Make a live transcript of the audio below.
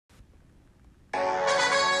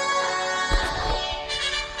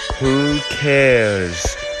Who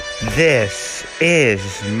cares? This is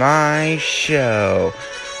my show.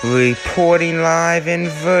 Reporting live in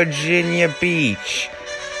Virginia Beach.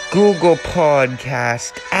 Google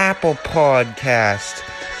Podcast, Apple Podcast,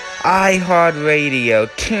 iHeartRadio,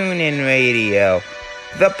 TuneIn Radio,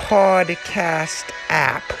 the podcast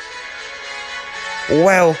app.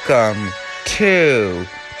 Welcome to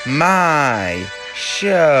my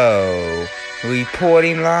show.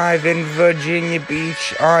 Reporting live in Virginia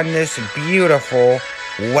Beach on this beautiful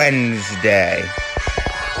Wednesday.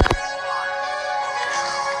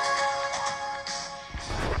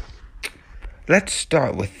 Let's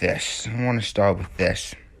start with this. I want to start with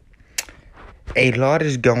this. A lot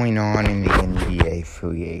is going on in the NBA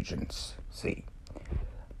free agency.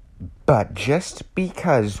 But just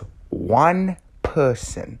because one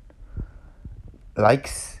person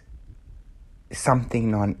likes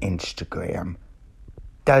something on Instagram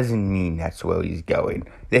doesn't mean that's where he's going.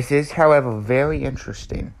 This is, however, very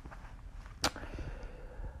interesting.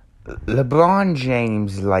 LeBron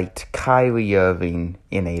James liked Kyrie Irving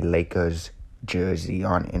in a Lakers jersey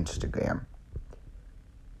on Instagram.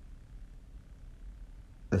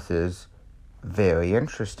 This is very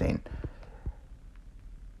interesting.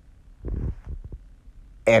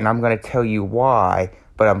 And I'm going to tell you why,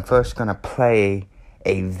 but I'm first going to play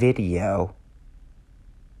a video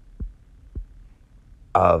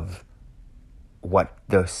of what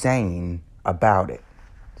they're saying about it.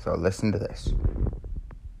 So listen to this.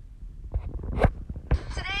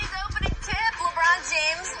 Today's opening tip, LeBron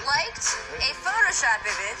James liked a Photoshop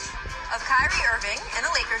image of Kyrie Irving in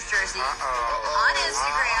a Lakers jersey on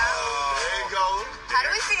Instagram. There you go. How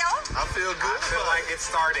do we feel? I feel good. I feel like it's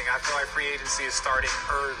starting. I feel like free agency is starting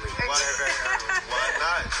early. Very early. Why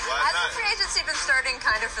not? Why Hasn't not? free agency been starting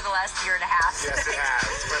kind of for the last year and a half? Yes, it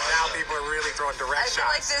has. But now people are really throwing I direct feel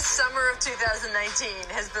like shots. this summer of 2019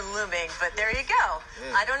 has been looming, but there you go.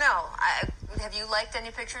 I don't know. Have you liked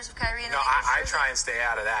any pictures of Kyrie in a No, Lakers I jersey? try and stay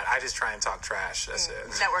out of that. I just try and talk trash. That's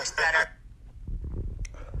it. That works better.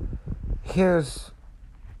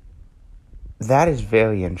 That is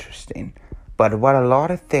very interesting. But what a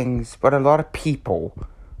lot of people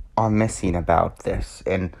are missing about this,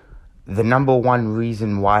 and the number one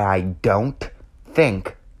reason why I don't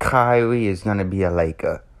think Kyrie is going to be a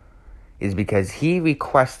Laker is because he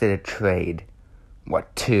requested a trade,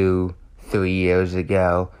 2-3 years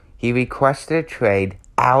ago. He requested a trade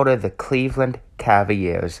out of the Cleveland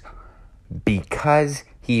Cavaliers because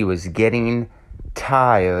he was getting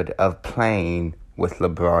tired of playing with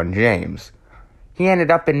LeBron James. He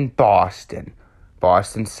ended up in Boston.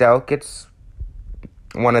 Boston Celtics,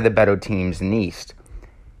 one of the better teams in the East.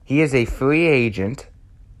 He is a free agent,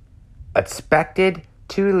 expected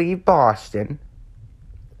to leave Boston.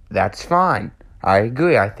 That's fine. I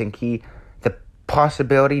agree. I think the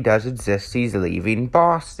possibility does exist he's leaving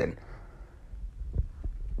Boston.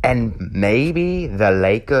 And maybe the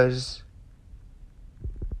Lakers.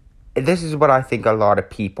 This is what I think a lot of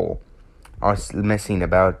people are missing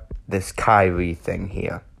about this Kyrie thing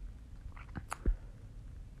here.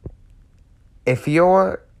 If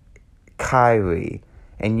you're Kyrie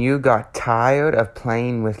and you got tired of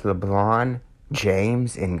playing with LeBron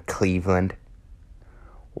James in Cleveland,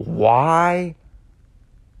 why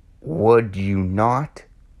would you go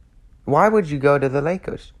to the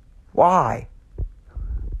Lakers? Why?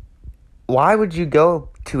 Why would you go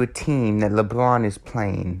to a team that LeBron is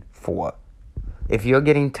playing for? If you're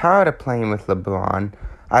getting tired of playing with LeBron,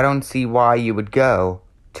 I don't see why you would go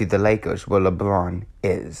to the Lakers where LeBron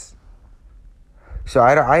is. So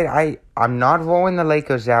I'm not rolling the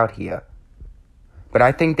Lakers out here. But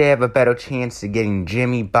I think they have a better chance of getting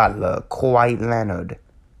Jimmy Butler, Kawhi Leonard.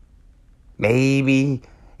 Maybe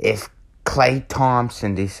if Klay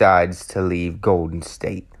Thompson decides to leave Golden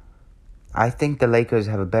State. I think the Lakers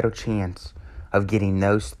have a better chance of getting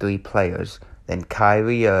those three players than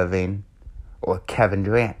Kyrie Irving or Kevin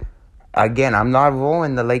Durant. Again, I'm not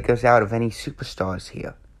rolling the Lakers out of any superstars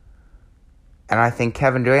here. And I think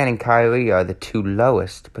Kevin Durant and Kyrie are the two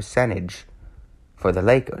lowest percentage for the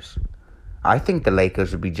Lakers. I think the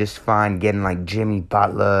Lakers would be just fine getting like Jimmy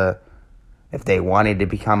Butler if they wanted to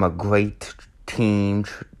become a great team.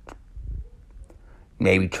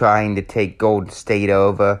 Maybe trying to take Golden State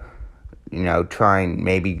over. Trying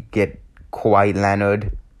maybe get Kawhi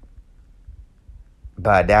Leonard.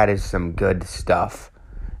 But that is some good stuff.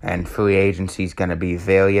 And free agency is going to be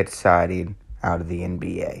very exciting out of the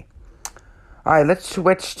NBA. Alright, let's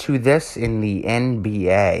switch to this in the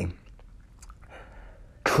NBA.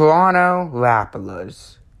 Toronto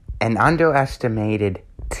Raptors, an underestimated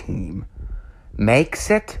team, makes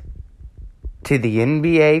it to the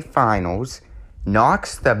NBA Finals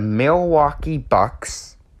knocks the Milwaukee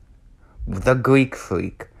Bucks, the Greek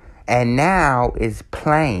Freak, and now is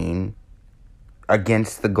playing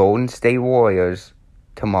against the Golden State Warriors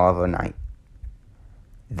tomorrow night.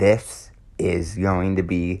 This is going to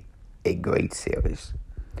be a great series.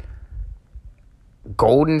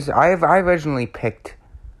 I originally picked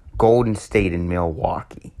Golden State and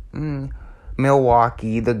Milwaukee.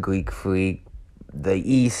 Milwaukee, the Greek Freak. The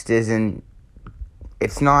East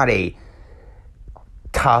it's not a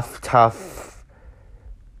tough.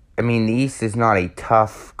 I mean, the East is not a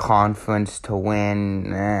tough conference to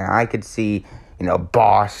win. I could see,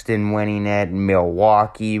 Boston winning it,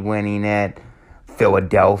 Milwaukee winning it,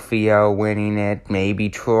 Philadelphia winning it, maybe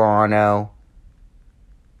Toronto.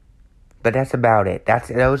 But that's about it.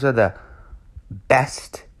 Those are the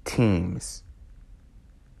best teams.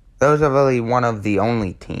 Those are really one of the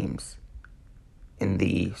only teams in the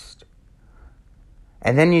East.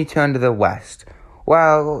 And then you turn to the West.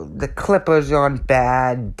 Well, the Clippers aren't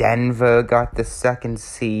bad. Denver got the 2nd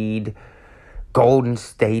seed. Golden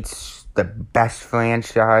State's the best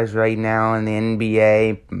franchise right now in the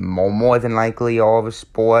NBA. More than likely all the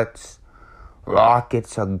sports.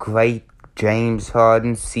 Rockets are great. James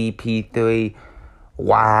Harden, CP3.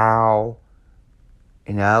 Wow.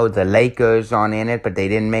 The Lakers aren't in it, but they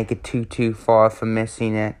didn't make it too far from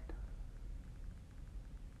missing it.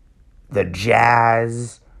 The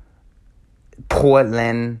Jazz,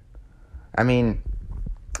 Portland. I mean,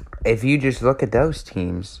 if you just look at those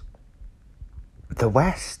teams, the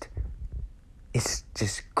West is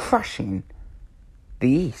just crushing the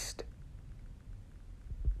East.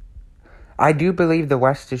 I do believe the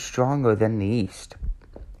West is stronger than the East.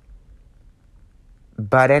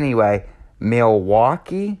 But anyway,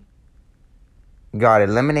 Milwaukee got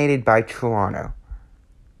eliminated by Toronto.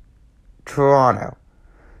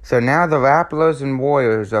 So now the Raptors and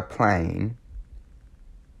Warriors are playing.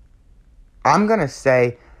 I'm going to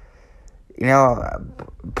say,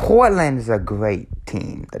 Portland's a great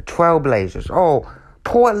team. The Trailblazers. Oh,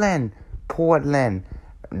 Portland.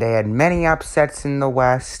 They had many upsets in the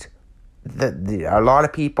West. A lot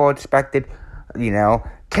of people expected,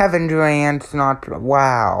 Kevin Durant's not...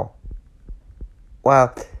 Wow.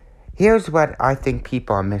 Well, here's what I think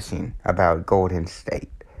people are missing about Golden State.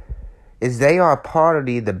 Is they are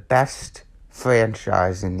probably the best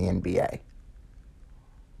franchise in the NBA.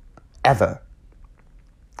 Ever.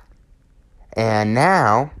 And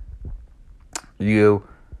now,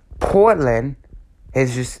 Portland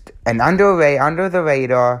is just an under the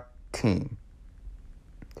radar team.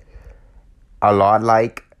 A lot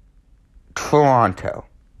like Toronto.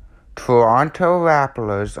 Toronto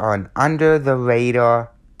Raptors are an under the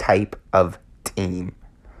radar type of team.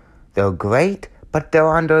 They're great, but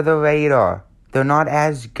they're under the radar. They're not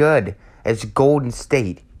as good as Golden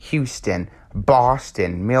State, Houston,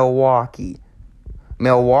 Boston, Milwaukee.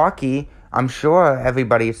 Milwaukee, I'm sure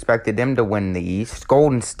everybody expected them to win the East.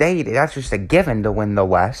 Golden State, that's just a given to win the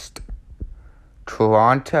West.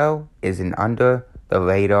 Toronto is an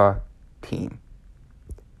under-the-radar team.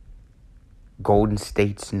 Golden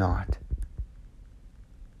State's not.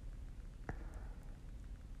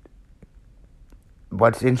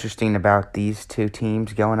 What's interesting about these two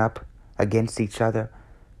teams going up against each other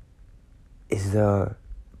is they're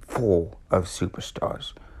full of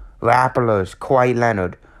superstars. Raptors, Kawhi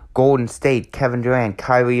Leonard. Golden State, Kevin Durant,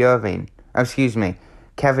 Kyrie Irving.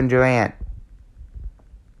 Kevin Durant,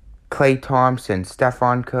 Klay Thompson,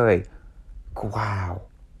 Stephon Curry. Wow.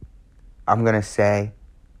 I'm going to say,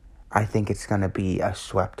 I think it's going to be a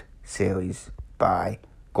swept series by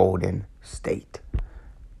Golden State.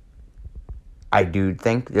 I do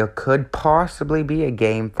think there could possibly be a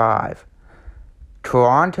Game 5.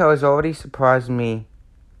 Toronto has already surprised me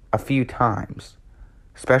a few times,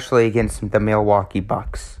 especially against the Milwaukee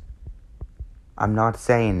Bucks. I'm not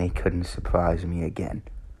saying they couldn't surprise me again,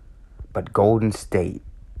 but Golden State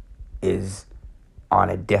is on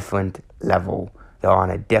a different level. They're on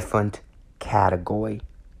a different category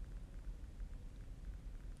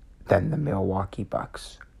than the Milwaukee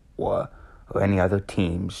Bucks or any other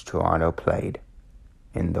teams Toronto played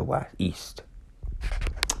in the East.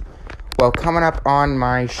 Well, coming up on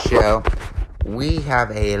my show, we have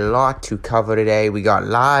a lot to cover today. We got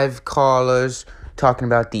live callers talking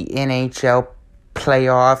about the NHL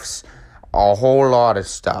playoffs, a whole lot of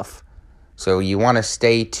stuff. So you want to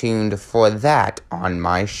stay tuned for that on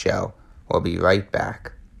my show. We'll be right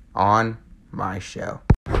back on my show.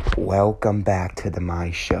 Welcome back to the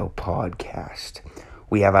My Show podcast.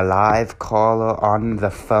 We have a live caller on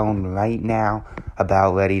the phone right now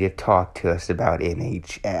about ready to talk to us about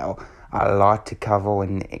NHL. A lot to cover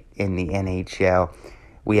in the NHL.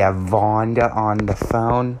 We have Vonda on the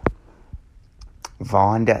phone.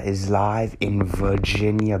 Vonda is live in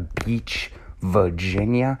Virginia Beach,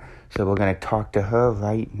 Virginia. So we're going to talk to her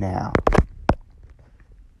right now.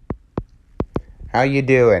 How you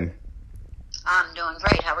doing? I'm doing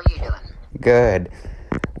great. How are you doing? Good.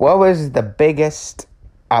 What was the biggest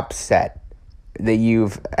upset that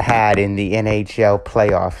you've had in the NHL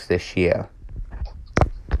playoffs this year?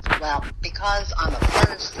 Well, because I'm a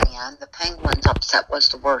Pens fan, the Penguins upset was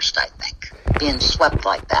the worst, I think. Being swept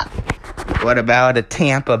like that. What about a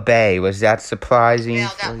Tampa Bay? Was that surprising?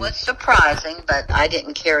 Well, that was surprising, but I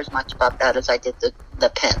didn't care as much about that as I did the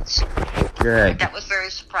Pens. Good. That was very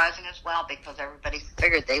surprising as well because everybody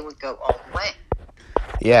figured they would go all the way.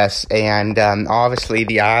 Yes, and obviously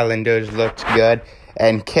the Islanders looked good.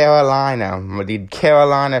 And Carolina, did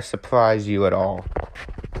Carolina surprise you at all?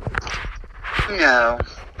 No.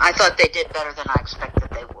 I thought they did better than I expected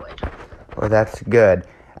they would. Well, that's good.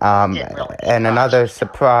 And another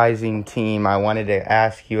surprising team I wanted to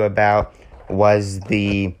ask you about was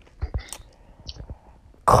the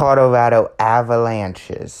Colorado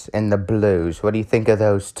Avalanches and the Blues. What do you think of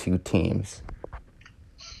those two teams?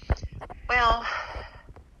 Well,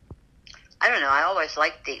 I don't know. I always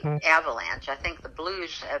liked the Avalanche. I think the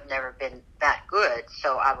Blues have never been that good,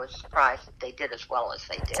 so I was surprised that they did as well as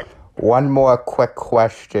they did. One more quick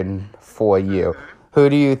question for you. Who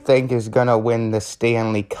do you think is going to win the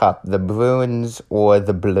Stanley Cup, the Bruins or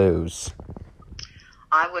the Blues?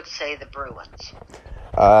 I would say the Bruins.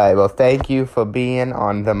 All right, well, thank you for being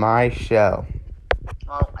on My Show.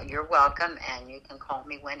 Well, you're welcome, and you can call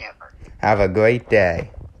me whenever. Have a great day.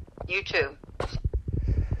 You too.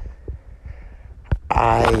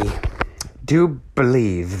 I do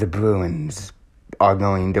believe the Bruins are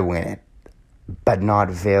going to win it, but not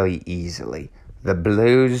very easily. The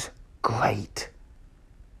Blues, great.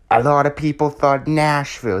 A lot of people thought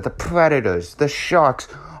Nashville, the Predators, the Sharks,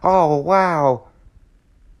 oh, wow.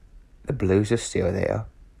 The Blues are still there.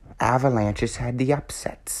 Avalanches had the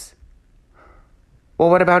upsets. Well,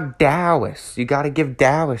 what about Dallas? You got to give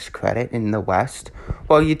Dallas credit in the West.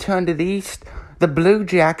 Well, you turn to the East. The Blue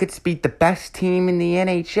Jackets beat the best team in the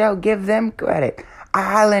NHL. Give them credit.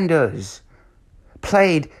 Islanders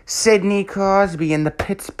played Sidney Crosby and the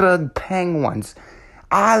Pittsburgh Penguins.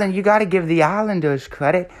 You got to give the Islanders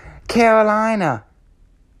credit. Carolina.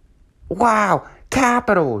 Wow.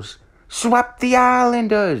 Capitals swept the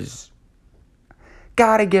Islanders.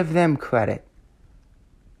 Got to give them credit.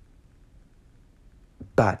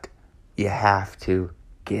 But you have to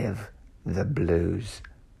give the Blues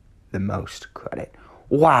the most credit.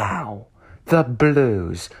 Wow. The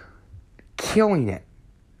Blues. Killing it.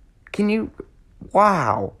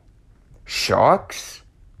 Wow. Sharks?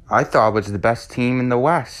 I thought was the best team in the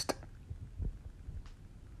West.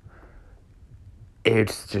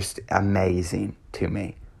 It's just amazing to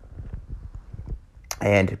me.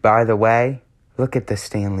 And by the way, look at the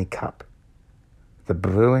Stanley Cup. The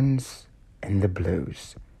Bruins and the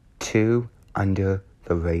Blues. Two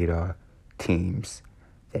under-the-radar teams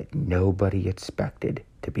that nobody expected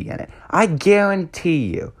to be in it. I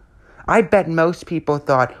guarantee you. I bet most people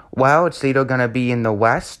thought, well, it's either going to be in the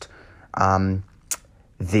West,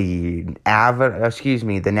 the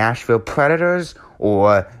Nashville Predators,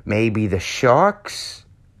 or maybe the Sharks.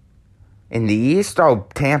 In the East,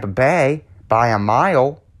 Tampa Bay, by a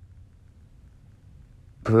mile.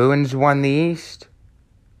 Bruins won the East.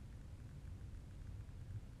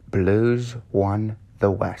 Blues won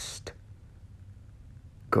the West.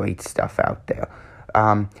 Great stuff out there.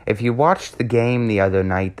 If you watched the game the other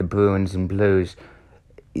night, the Bruins and Blues,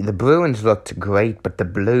 the Bruins looked great, but the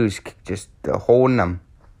Blues just holding them.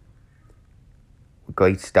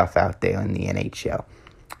 Great stuff out there in the NHL.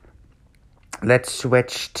 Let's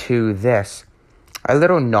switch to this. A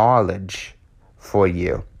little knowledge for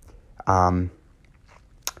you. In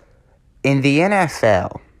the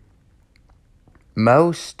NFL,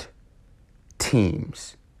 most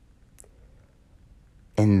teams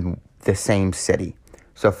in the same city.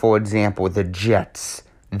 So, for example, the Jets,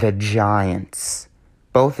 the Giants,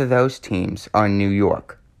 both of those teams are in New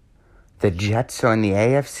York. The Jets are in the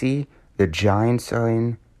AFC, the Giants are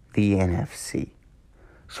in the NFC.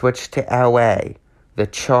 Switch to LA, the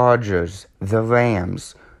Chargers, the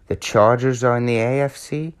Rams. The Chargers are in the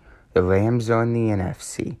AFC, the Rams are in the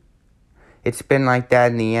NFC. It's been like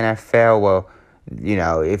that in the NFL where, you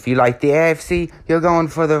know, if you like the AFC, you're going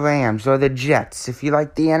for the Rams or the Jets. If you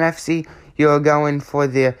like the NFC, you're going for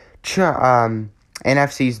the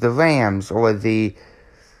NFC's the Rams or the,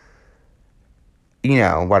 you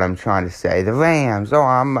know what I'm trying to say, the Rams. Oh,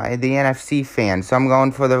 I'm the NFC fan, so I'm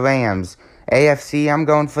going for the Rams. AFC, I'm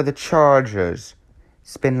going for the Chargers.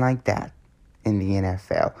 It's been like that in the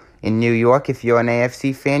NFL. In New York, if you're an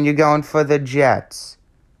AFC fan, you're going for the Jets.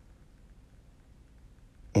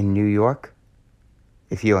 In New York,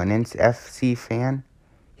 if you're an NFC fan,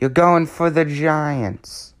 you're going for the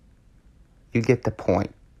Giants. You get the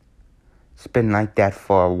point. It's been like that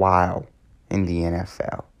for a while in the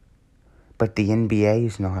NFL. But the NBA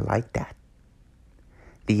is not like that.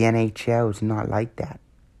 The NHL is not like that.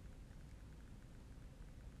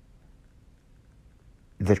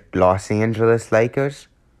 The Los Angeles Lakers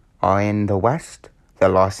are in the West. The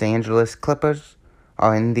Los Angeles Clippers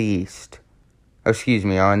are in the East. Are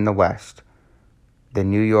in the West. The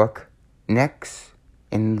New York Knicks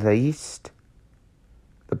in the East.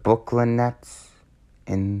 The Brooklyn Nets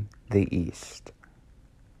in the East.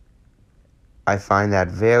 I find that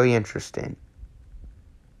very interesting.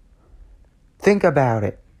 Think about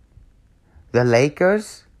it. The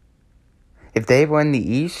Lakers, if they were in the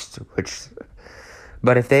East,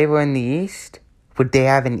 if they were in the East, would they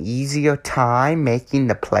have an easier time making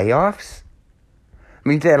the playoffs? I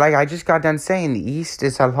mean, like I just got done saying, the East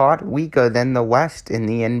is a lot weaker than the West in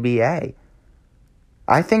the NBA.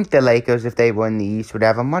 I think the Lakers, if they were in the East, would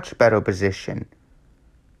have a much better position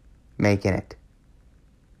making it.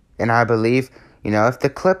 And I believe, if the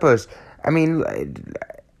Clippers, the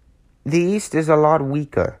East is a lot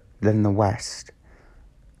weaker than the West.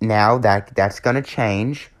 Now, that's going to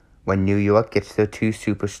change when New York gets their two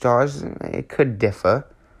superstars. It could differ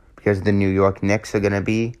because the New York Knicks are going to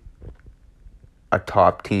be a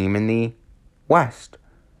top team in the West.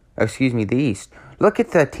 The East. Look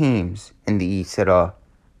at the teams in the East that are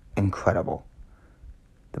incredible.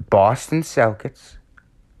 The Boston Celtics,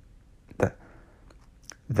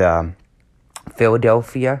 the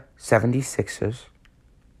Philadelphia 76ers,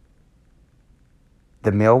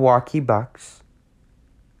 the Milwaukee Bucks,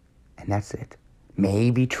 and that's it.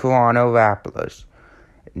 Maybe Toronto Raptors.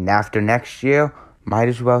 And after next year, might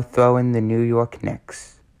as well throw in the New York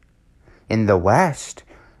Knicks. In the West,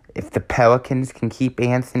 if the Pelicans can keep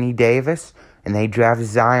Anthony Davis and they draft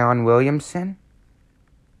Zion Williamson,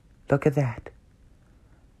 look at that.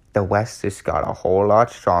 The West just got a whole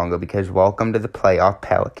lot stronger because welcome to the playoff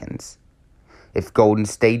Pelicans. If Golden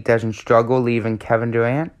State doesn't struggle leaving Kevin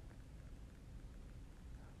Durant,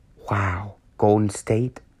 wow, Golden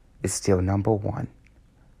State is still number one.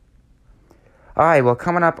 Alright, well,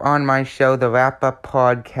 coming up on my show, the Wrap-Up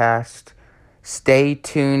Podcast, stay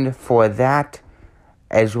tuned for that,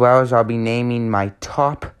 as well as I'll be naming my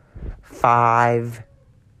top 5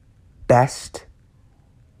 best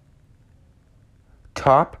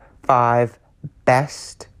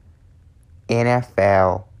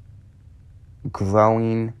NFL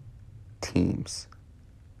growing teams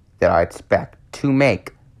that I expect to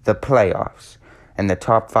make the playoffs, and the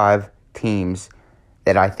top 5 teams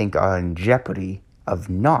that I think are in jeopardy of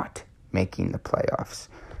not making the playoffs.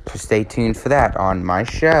 So stay tuned for that on my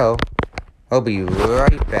show. I'll be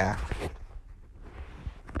right back.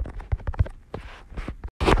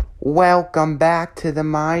 Welcome back to the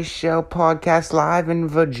My Show podcast live in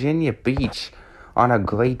Virginia Beach on a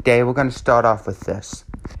great day. We're going to start off with this.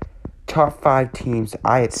 Top 5 teams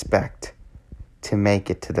I expect to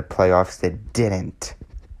make it to the playoffs that didn't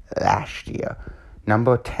last year.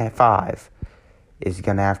 Number 5 is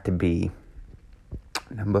going to have to be...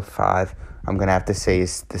 Number 5, I'm going to have to say,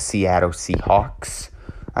 is the Seattle Seahawks.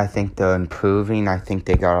 I think they're improving. I think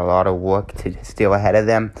they got a lot of work to still ahead of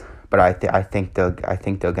them. But I think they're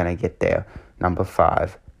going to get there. Number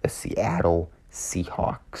 5, the Seattle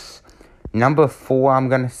Seahawks. Number 4, I'm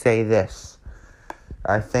going to say this.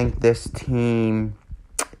 I think this team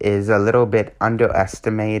is a little bit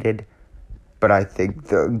underestimated, but I think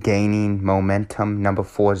they're gaining momentum. Number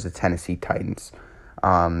 4 is the Tennessee Titans.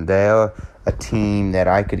 They're a team that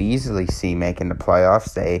I could easily see making the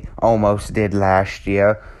playoffs. They almost did last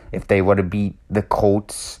year if they would have beat the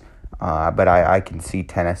Colts. But I can see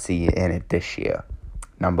Tennessee in it this year.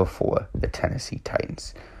 Number 4, the Tennessee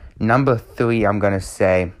Titans. Number 3, I'm going to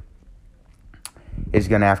say, is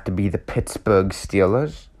going to have to be the Pittsburgh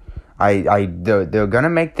Steelers. They're going to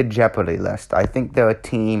make the Jeopardy list. I think they're a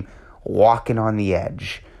team walking on the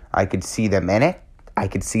edge. I could see them in it. I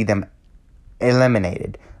could see them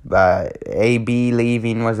eliminated. AB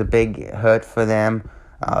leaving was a big hurt for them.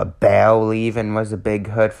 Bell leaving was a big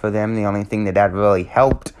hurt for them. The only thing that really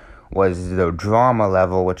helped was the drama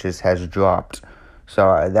level, which has dropped.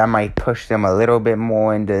 So that might push them a little bit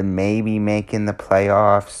more into maybe making the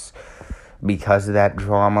playoffs because of that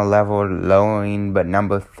drama level lowering. But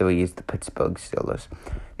number 3 is the Pittsburgh Steelers.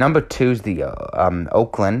 Number 2 is the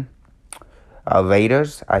Oakland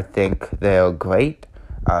Raiders. I think they're great.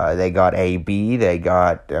 They got AB. They're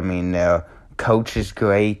coach is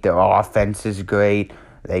great. Their offense is great.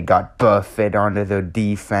 They got Burfitt onto their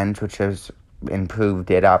defense, which has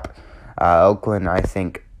improved it up. Oakland, I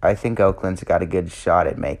think Oakland's got a good shot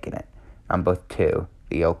at making it. Number 2,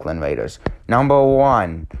 the Oakland Raiders. Number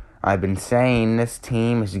 1, I've been saying this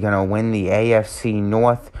team is going to win the AFC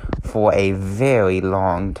North for a very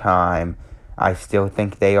long time. I still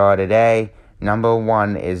think they are today. Number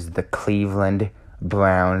 1 is the Cleveland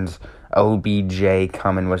Browns. OBJ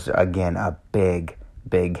coming was, again, a big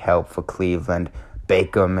help for Cleveland.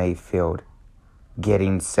 Baker Mayfield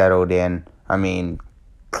getting settled in. I mean,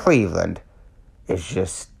 Cleveland is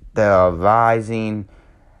just, they're rising.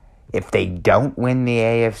 If they don't win the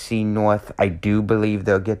AFC North, I do believe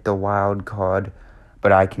they'll get the wild card.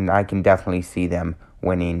 But I can definitely see them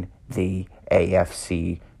winning the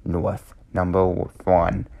AFC North. Number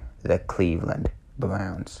 1, the Cleveland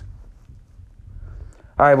Browns.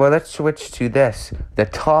 Alright, well, let's switch to this. The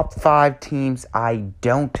top 5 teams I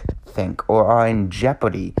don't think or are in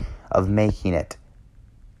jeopardy of making it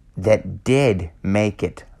that did make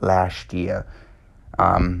it last year.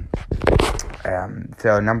 So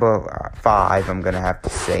number 5, I'm going to have to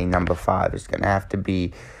say number 5 is going to have to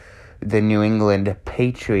be the New England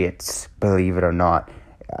Patriots, believe it or not.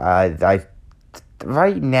 Right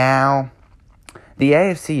now, the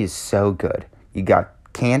AFC is so good. You got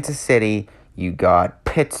Kansas City, you got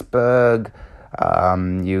Pittsburgh,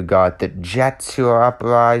 you got the Jets who are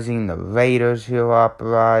uprising, the Raiders who are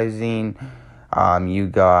uprising, you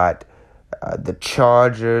got the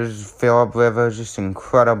Chargers, Phillip Rivers, just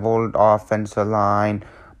incredible offensive line.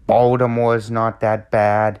 Baltimore is not that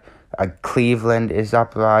bad. Cleveland is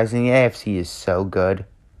uprising. The AFC is so good.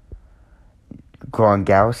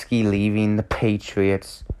 Gronkowski leaving the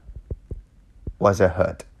Patriots was a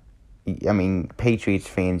hurt. I mean, Patriots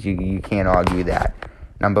fans, you can't argue that.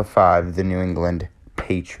 Number 5, the New England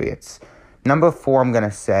Patriots. Number 4, I'm going to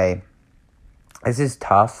say, this is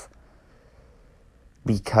tough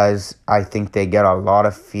because I think they get a lot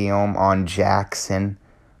of film on Jackson.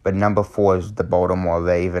 But number 4 is the Baltimore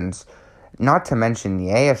Ravens. Not to mention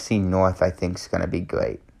the AFC North, I think, is going to be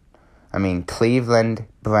great. I mean, Cleveland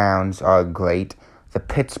Browns are great. The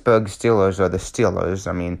Pittsburgh Steelers are the Steelers.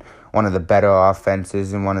 I mean, one of the better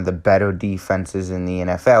offenses and one of the better defenses in the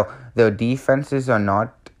NFL. Their defenses are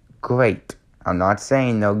not great. I'm not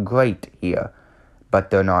saying they're great here, but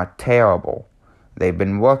they're not terrible. They've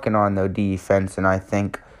been working on their defense, and I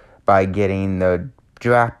think by getting the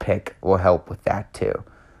draft pick will help with that too.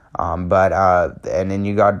 And then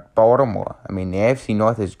you got Baltimore. I mean, the AFC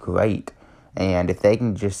North is great, and if they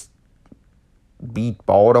can just beat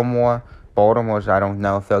Baltimore's, I don't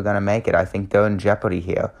know if they're going to make it. I think they're in jeopardy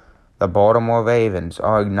here. The Baltimore Ravens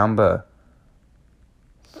are number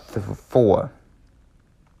 4.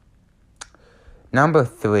 Number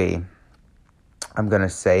 3, I'm going to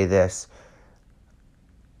say this.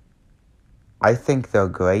 I think they're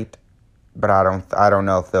great, but I don't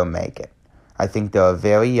know if they'll make it. I think they're a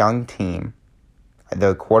very young team.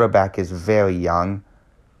 Their quarterback is very young.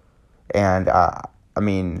 And,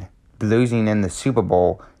 losing in the Super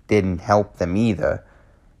Bowl didn't help them either.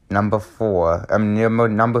 Number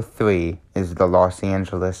 3 is the Los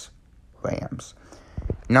Angeles Rams.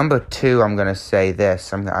 Number 2, I'm going to say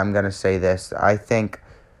this. I'm going to say this. I think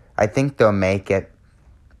they'll make it,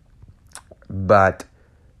 but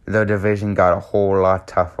their division got a whole lot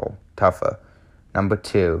tougher. Number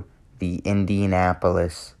 2, the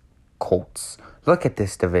Indianapolis Colts. Look at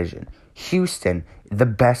this division. Houston, the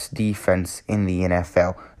best defense in the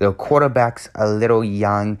NFL. Their quarterback's a little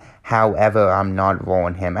young. However, I'm not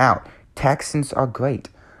rolling him out. Texans are great.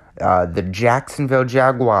 The Jacksonville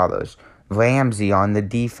Jaguars, Ramsey on the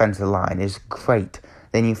defensive line is great.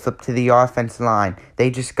 Then you flip to the offensive line. They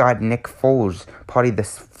just got Nick Foles, probably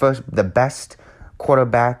the best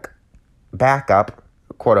backup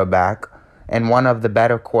quarterback, and one of the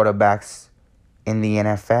better quarterbacks in the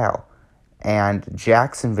NFL. And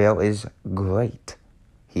Jacksonville is great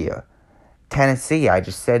here. Tennessee, I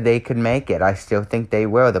just said they could make it. I still think they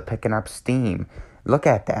will. They're picking up steam. Look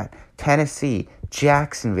at that. Tennessee,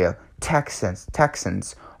 Jacksonville,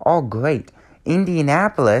 Texans, all great.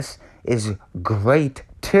 Indianapolis is great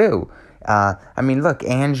too. Look,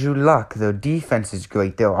 Andrew Luck, their defense is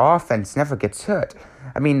great. Their offense never gets hurt.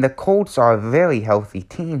 The Colts are a very healthy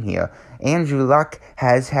team here. Andrew Luck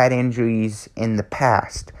has had injuries in the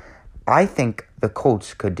past. I think the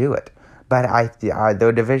Colts could do it. But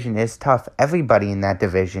their division is tough. Everybody in that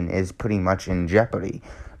division is pretty much in jeopardy.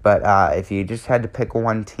 But if you just had to pick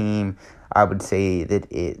one team, I would say that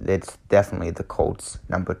it's definitely the Colts,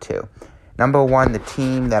 number 2. Number 1, the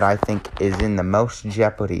team that I think is in the most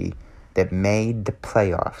jeopardy that made the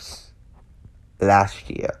playoffs last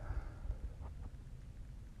year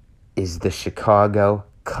is the Chicago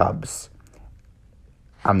Cubs.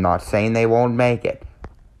 I'm not saying they won't make it.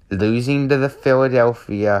 Losing to the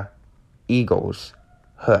Philadelphia Eagles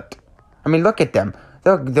hurt. I mean, look at them.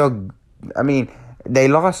 They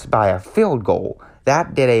lost by a field goal.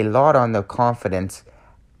 That did a lot on their confidence.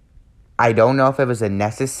 I don't know if it was a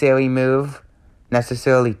necessary move,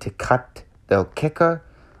 necessarily to cut the kicker,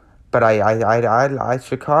 but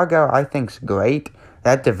Chicago, I think's great.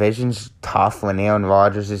 That division's tough when Aaron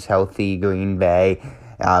Rodgers is healthy. Green Bay,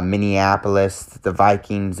 Minneapolis, the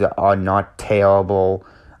Vikings are not terrible.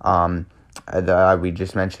 We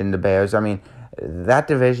just mentioned the Bears. I mean, that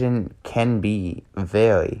division can be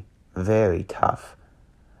very, very tough.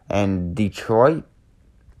 And Detroit,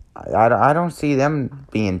 I don't see them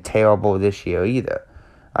being terrible this year either.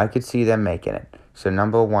 I could see them making it. So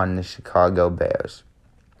number 1, the Chicago Bears.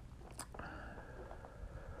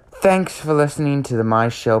 Thanks for listening to the My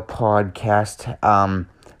Show podcast.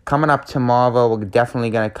 Coming up tomorrow, we're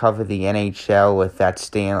definitely going to cover the NHL with that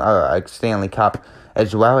Stanley Cup,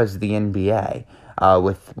 as well as the NBA.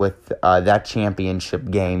 With that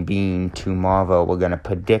championship game being tomorrow, we're going to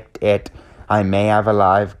predict it. I may have a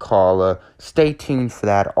live caller. Stay tuned for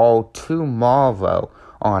that all tomorrow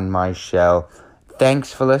on my show.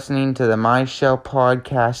 Thanks for listening to the My Show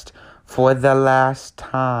podcast for the last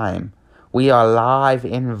time. We are live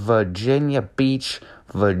in Virginia Beach,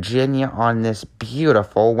 Virginia on this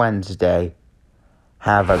beautiful Wednesday.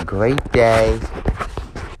 Have a great day.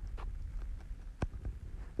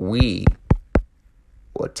 We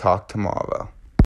will talk tomorrow.